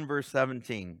chapter 1, verse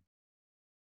 17.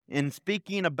 In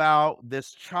speaking about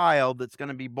this child that's going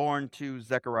to be born to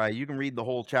Zechariah, you can read the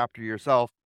whole chapter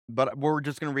yourself, but we're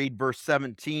just going to read verse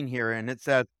 17 here. And it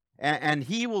says, and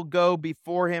he will go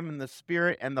before him in the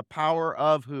spirit and the power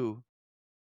of who?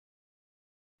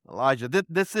 Elijah.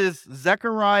 This is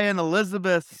Zechariah and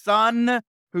Elizabeth's son,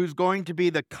 who's going to be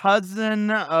the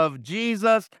cousin of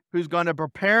Jesus, who's going to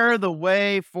prepare the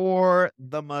way for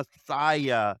the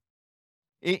Messiah.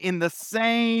 In the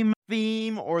same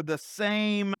theme or the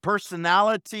same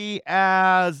personality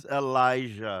as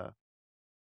Elijah.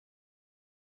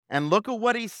 And look at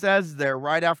what he says there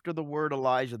right after the word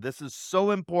Elijah. This is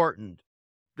so important.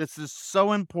 This is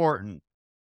so important.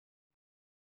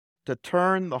 To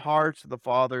turn the hearts of the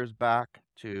fathers back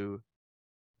to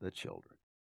the children.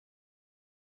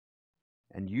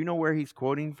 And you know where he's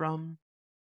quoting from?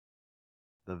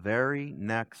 The very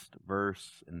next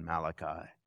verse in Malachi.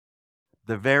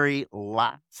 The very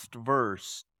last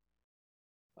verse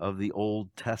of the Old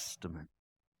Testament.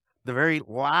 The very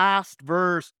last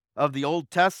verse of the Old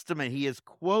Testament, he is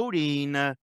quoting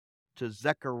to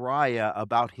Zechariah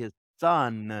about his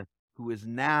son who is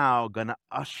now going to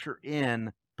usher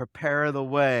in, prepare the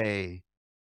way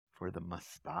for the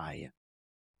Messiah.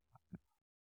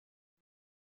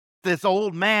 This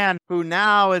old man who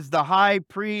now is the high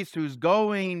priest, who's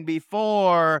going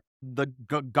before the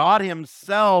God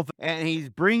himself, and he's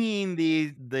bringing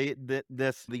these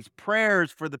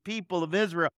prayers for the people of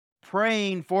Israel,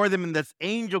 praying for them, and this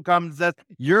angel comes and says,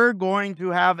 you're going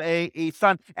to have a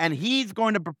son, and he's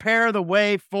going to prepare the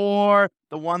way for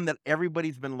the one that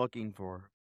everybody's been looking for,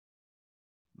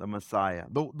 the Messiah,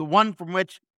 the one from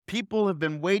which people have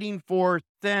been waiting for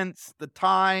since the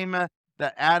time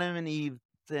that Adam and Eve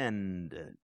sinned.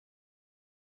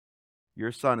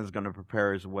 Your son is going to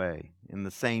prepare his way in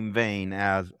the same vein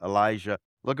as Elijah.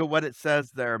 Look at what it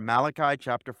says there, Malachi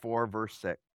chapter 4, verse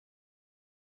 6.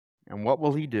 And what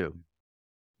will he do?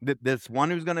 This one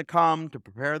who's going to come to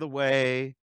prepare the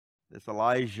way, this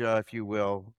Elijah, if you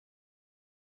will,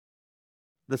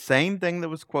 the same thing that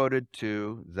was quoted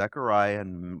to Zechariah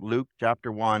in Luke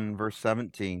chapter 1, verse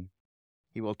 17.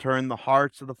 He will turn the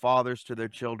hearts of the fathers to their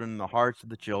children, and the hearts of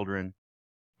the children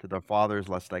to their fathers,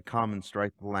 lest I come and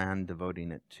strike the land,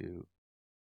 devoting it to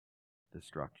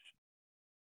destruction.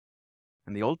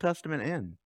 And the Old Testament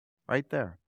ends right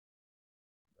there.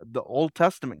 The Old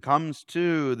Testament comes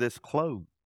to this close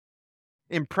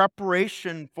in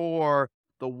preparation for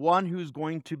the one who's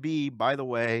going to be, by the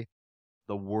way,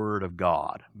 the Word of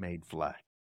God made flesh.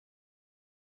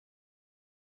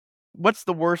 What's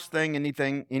the worst thing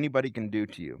anybody can do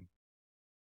to you?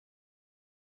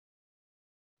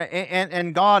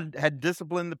 And God had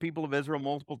disciplined the people of Israel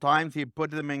multiple times. He had put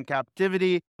them in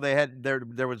captivity.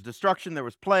 There was destruction, there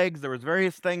was plagues, there was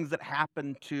various things that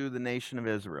happened to the nation of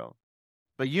Israel.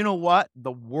 But you know what?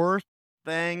 The worst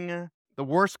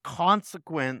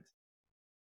consequence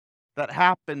that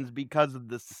happens because of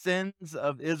the sins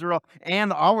of Israel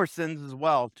and our sins as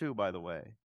well, too, by the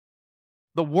way.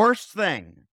 The worst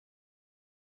thing,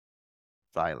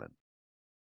 silence.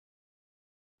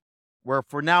 Where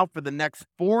for the next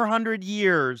 400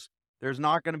 years, there's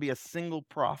not going to be a single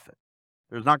prophet.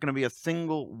 There's not going to be a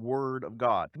single word of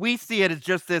God. We see it as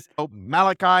just this, oh,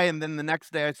 Malachi, and then the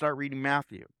next day I start reading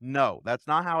Matthew. No, that's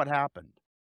not how it happened.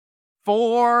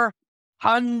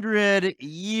 400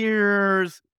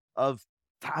 years of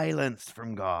silence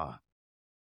from God.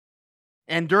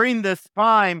 And during this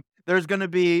time, there's going to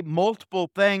be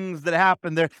multiple things that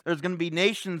happen. There's going to be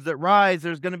nations that rise.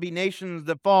 There's going to be nations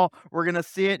that fall. We're going to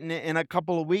see it in a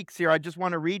couple of weeks here. I just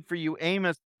want to read for you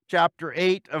Amos chapter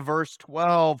 8 of verse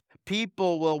 12.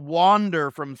 People will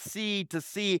wander from sea to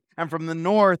sea and from the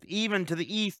north even to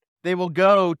the east. They will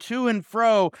go to and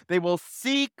fro. They will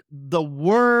seek the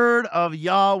word of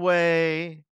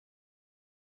Yahweh,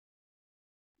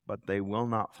 but they will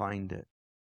not find it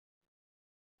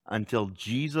until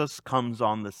Jesus comes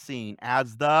on the scene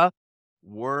as the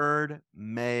Word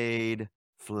made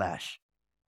flesh.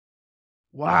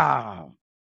 Wow.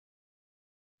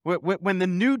 When the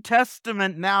New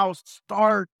Testament now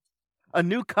starts, a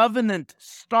new covenant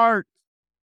starts,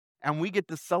 and we get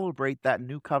to celebrate that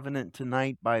new covenant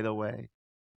tonight, by the way.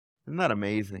 Isn't that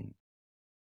amazing?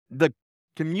 The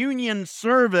communion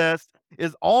service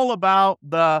is all about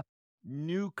the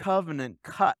new covenant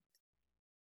cut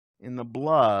in the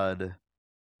blood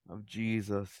of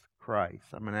Jesus Christ.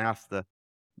 I'm going to ask the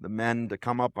men to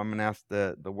come up. I'm going to ask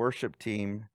the worship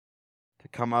team to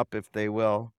come up if they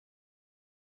will.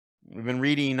 We've been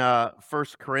reading 1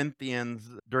 Corinthians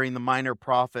during the minor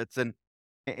prophets, and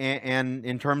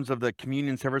in terms of the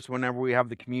communion service, whenever we have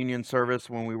the communion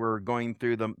service, when we were going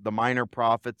through the minor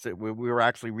prophets, we were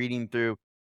actually reading through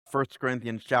 1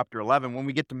 Corinthians chapter 11. When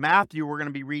we get to Matthew, we're going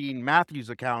to be reading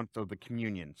Matthew's account of the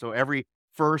communion. So every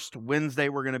first Wednesday,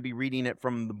 we're going to be reading it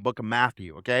from the book of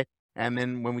Matthew, okay? And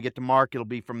then when we get to Mark, it'll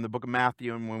be from the book of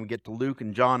Matthew. And when we get to Luke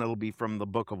and John, it'll be from the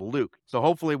book of Luke. So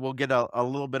hopefully we'll get a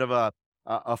little bit of a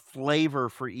flavor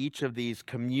for each of these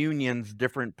communions,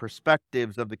 different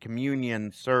perspectives of the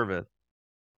communion service.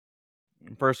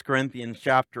 In 1 Corinthians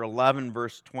chapter 11,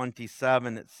 verse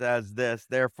 27, it says this,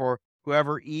 "Therefore,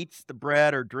 whoever eats the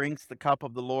bread or drinks the cup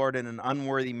of the Lord in an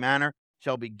unworthy manner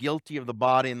shall be guilty of the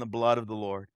body and the blood of the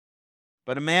Lord.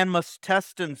 But a man must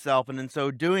test himself, and in so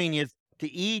doing is to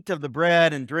eat of the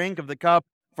bread and drink of the cup.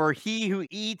 For he who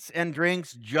eats and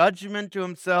drinks judgment to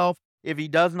himself, if he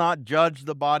does not judge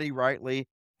the body rightly.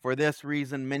 For this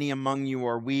reason, many among you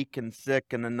are weak and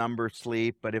sick, and a number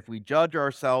sleep. But if we judge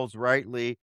ourselves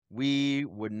rightly, we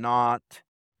would not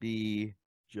be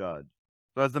judged."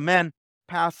 So as the men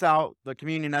pass out the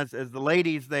communion, as the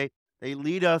ladies, they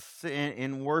lead us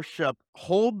in worship,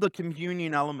 hold the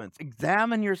communion elements.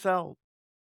 Examine yourselves.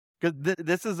 Because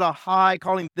this is a high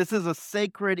calling. This is a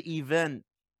sacred event.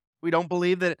 We don't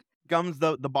believe that it comes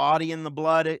the body and the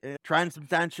blood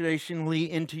transubstantiationally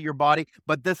into your body,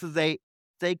 but this is a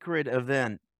sacred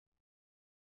event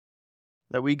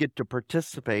that we get to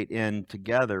participate in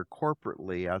together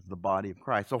corporately as the body of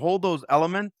Christ. So hold those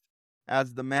elements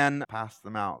as the men pass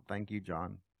them out. Thank you,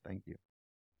 John. Thank you.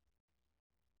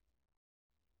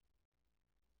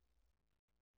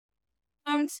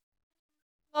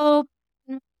 Hope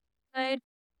I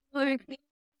work with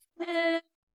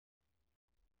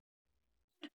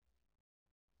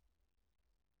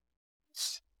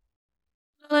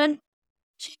Lord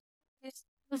Jesus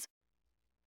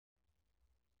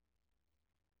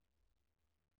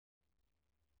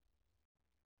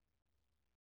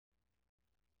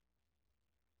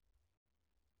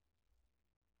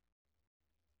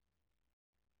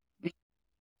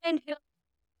and heal.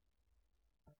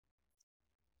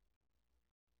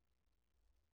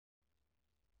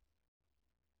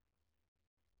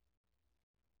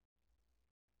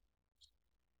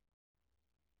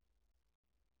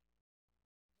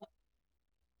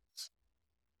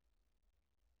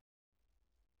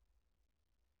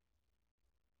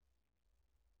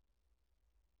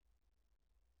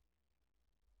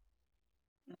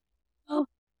 Oh,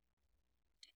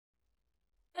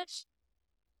 that's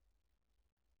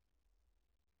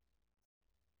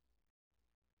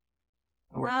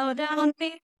bow down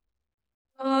me,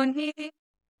 on me,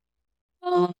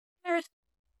 oh, there's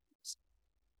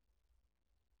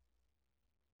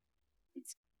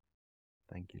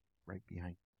Thank you. Right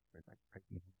behind. Right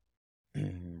behind.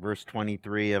 Verse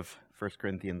 23 of 1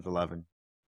 Corinthians 11.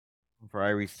 For I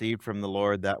received from the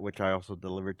Lord that which I also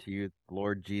delivered to you. The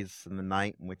Lord Jesus, in the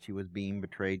night in which he was being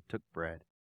betrayed, took bread.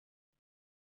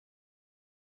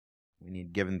 When he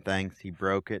had given thanks, he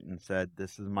broke it and said,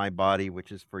 "This is my body,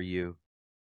 which is for you.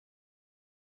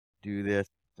 Do this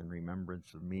in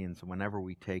remembrance of me." And so whenever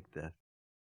we take this,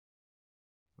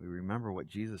 we remember what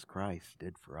Jesus Christ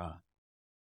did for us.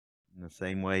 In the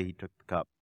same way, he took the cup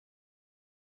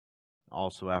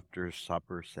also after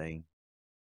supper, saying,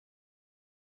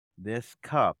 "This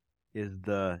cup is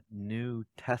the New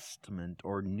Testament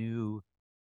or new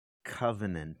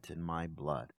covenant in my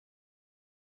blood.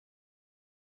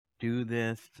 Do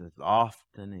this as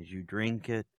often as you drink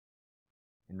it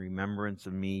in remembrance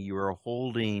of me." You are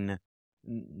holding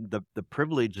the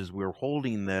privilege as we're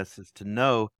holding this is to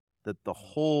know that the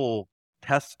whole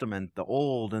Testament, the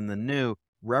Old and the New,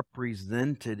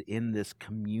 represented in this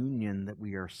communion that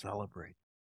we are celebrating.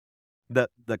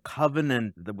 The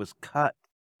covenant that was cut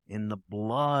in the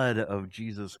blood of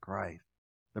Jesus Christ.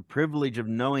 The privilege of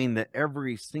knowing that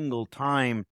every single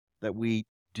time that we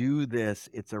do this,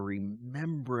 it's a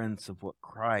remembrance of what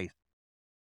Christ.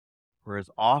 For as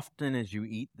often as you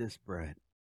eat this bread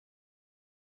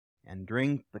and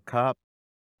drink the cup,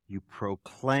 you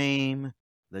proclaim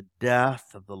the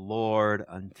death of the Lord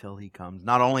until he comes.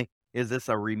 Not only is this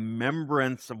a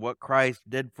remembrance of what Christ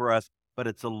did for us, but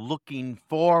it's a looking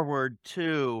forward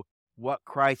to what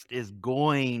Christ is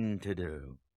going to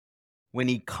do when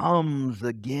he comes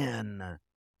again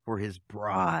for his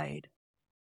bride.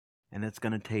 And it's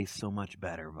going to taste so much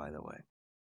better, by the way,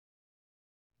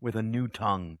 with a new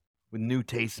tongue, with new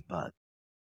taste buds.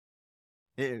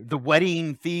 The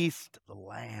wedding feast of the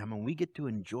Lamb, and we get to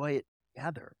enjoy it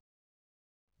together.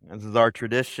 This is our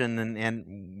tradition,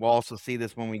 and we'll also see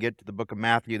this when we get to the book of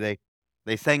Matthew. They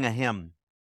sang a hymn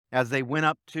as they went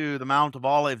up to the Mount of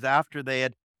Olives after they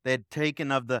had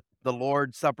taken of the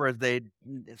Lord's Supper, as they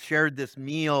shared this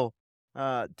meal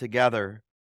together.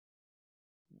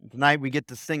 Tonight we get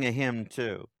to sing a hymn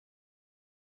too.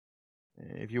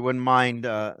 If you wouldn't mind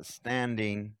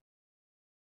standing,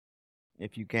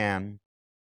 if you can.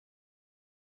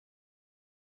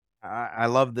 I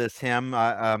love this hymn.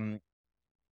 On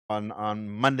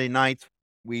Monday nights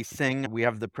we sing. We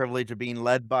have the privilege of being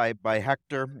led by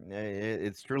Hector.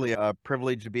 It's truly a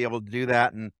privilege to be able to do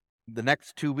that. And the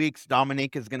next 2 weeks,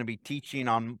 Dominique is going to be teaching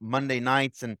on Monday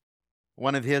nights, and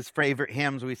one of his favorite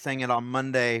hymns, we sang it on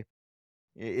Monday,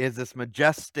 is this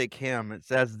majestic hymn. It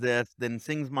says this: "Then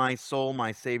sings my soul,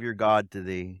 my Savior God, to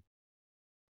thee.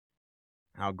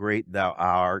 How great thou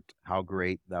art, how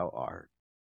great thou art.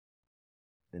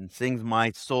 Then sings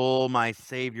my soul, my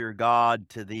Savior God,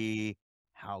 to thee.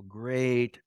 How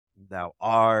great thou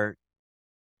art,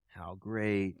 how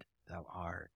great thou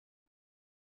art."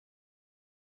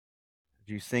 As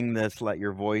you sing this, let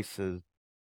your voices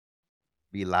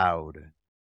be loud.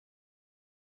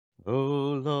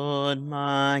 O Lord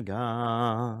my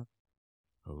God,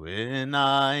 when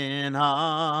I in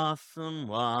awesome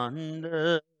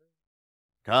wonder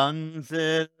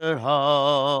consider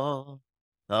all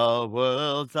the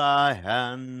worlds thy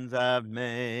hands have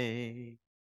made,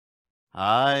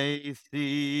 I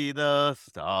see the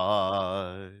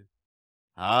stars,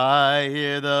 I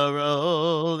hear the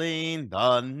rolling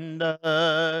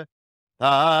thunder,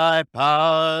 thy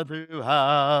power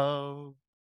throughout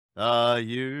the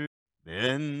universe.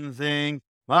 Then sing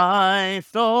my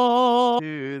soul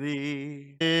to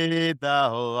thee,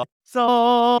 thou art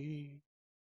so.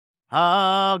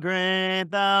 How great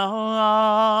thou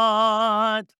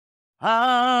art,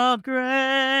 how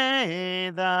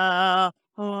great thou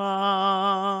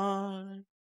art.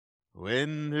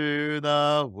 When through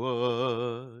the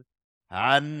wood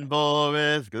and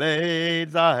forest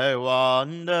glades I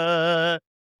wander,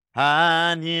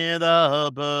 and hear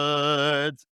the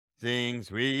birds sing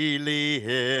sweetly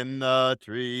in the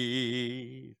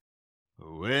trees.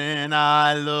 When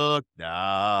I look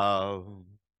down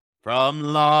from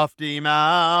lofty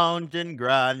mountain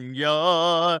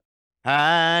grandeur,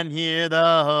 and hear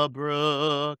the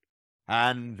brook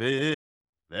and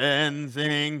then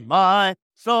sing my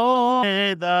soul,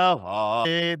 thou art.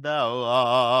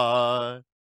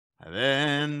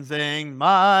 Then sing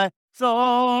my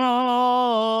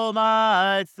soul,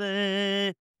 my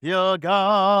Savior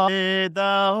God,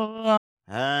 thou art.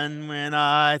 And when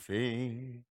I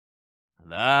think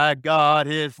that God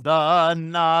is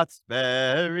done, not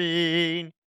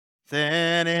sparing,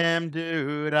 sent him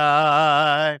to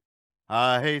die,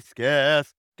 I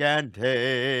scarce can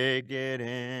take it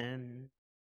in,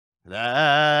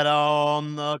 that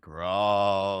on the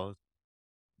cross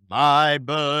my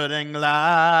burden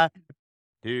glad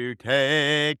to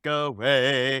take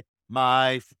away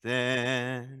my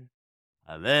sin.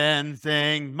 Then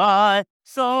sing my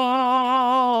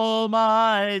soul,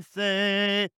 my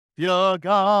Savior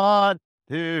God,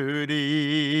 to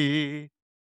thee.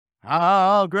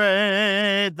 How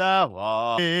great thou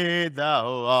art,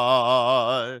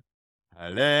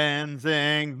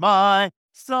 cleansing my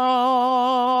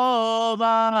soul,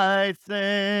 my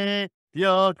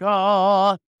Savior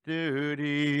God, to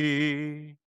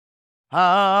thee.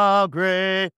 How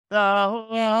great thou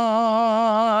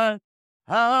art,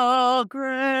 how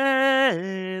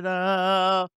great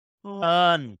thou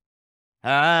art,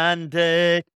 and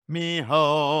take me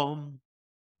home.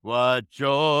 What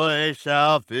joy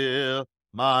shall fill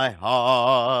my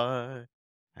heart,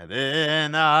 and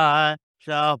then I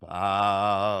shall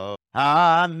bow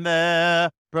and there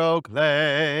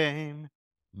proclaim,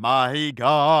 my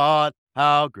God,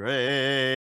 how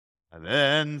great. And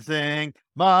then sing,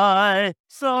 my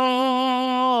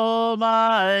soul,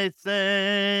 my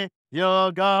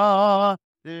Savior God,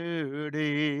 to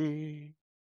thee.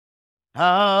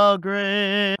 How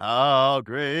great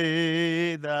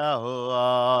thou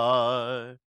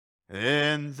art.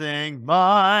 Then sing,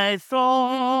 my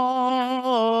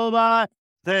soul, my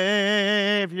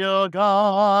Savior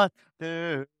God,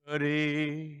 to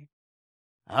thee.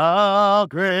 How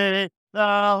great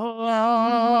thou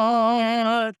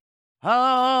art,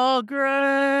 how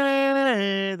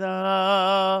great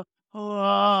thou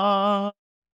art.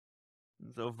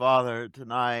 And so, Father,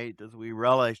 tonight, as we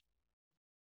relish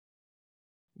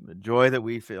the joy that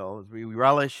we feel, as we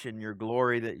relish in your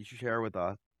glory that you share with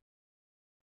us,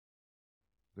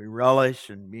 we relish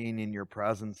in being in your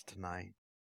presence tonight.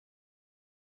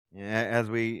 As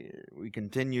we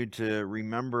continue to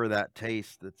remember that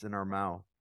taste that's in our mouth,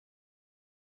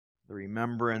 the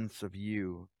remembrance of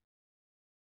you,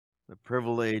 the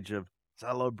privilege of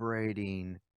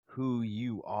celebrating who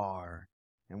you are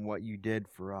and what you did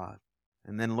for us,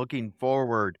 and then looking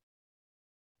forward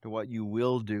to what you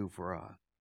will do for us.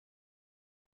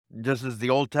 And just as the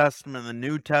Old Testament and the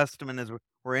New Testament, as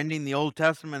we're ending the Old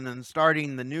Testament and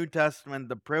starting the New Testament,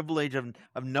 the privilege of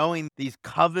knowing these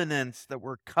covenants that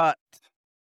were cut,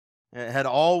 it had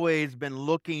always been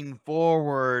looking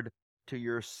forward to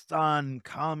your Son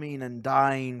coming and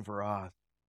dying for us.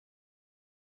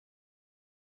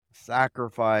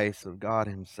 Sacrifice of God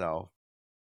himself.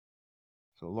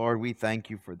 So, Lord, we thank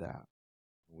you for that.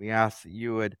 We ask that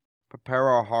you would prepare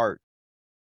our heart,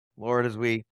 Lord, as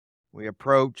we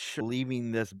approach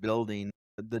leaving this building,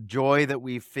 the joy that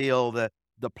we feel, the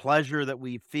pleasure that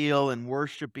we feel in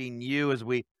worshiping you as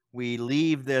we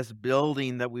leave this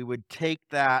building, that we would take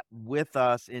that with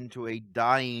us into a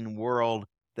dying world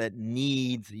that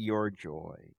needs your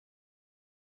joy,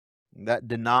 that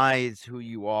denies who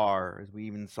you are, as we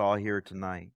even saw here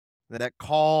tonight, that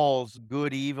calls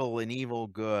good evil and evil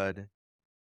good.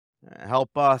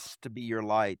 Help us to be your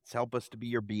lights. Help us to be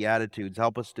your beatitudes.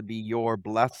 Help us to be your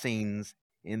blessings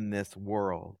in this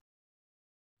world.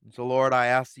 And so, Lord, I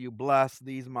ask you bless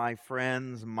these, my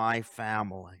friends, my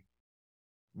family,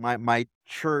 my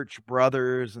church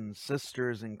brothers and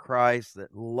sisters in Christ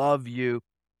that love you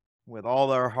with all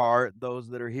their heart, those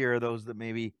that are here, those that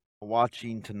may be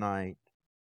watching tonight.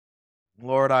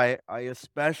 Lord, I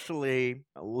especially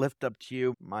lift up to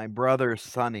you my brother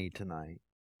Sonny tonight.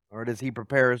 Lord, as he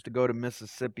prepares to go to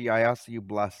Mississippi, I ask you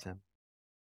bless him.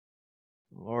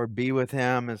 Lord, be with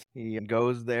him as he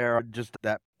goes there. Just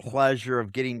that pleasure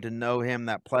of getting to know him,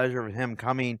 that pleasure of him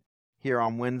coming here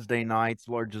on Wednesday nights.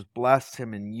 Lord, just bless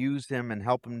him and use him and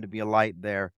help him to be a light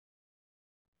there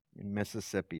in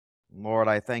Mississippi. Lord,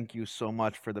 I thank you so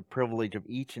much for the privilege of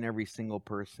each and every single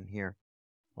person here.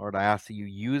 Lord, I ask that you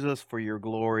use us for your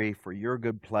glory, for your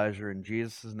good pleasure. In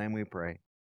Jesus' name we pray.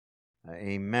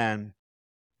 Amen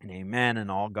and amen,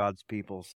 and all God's people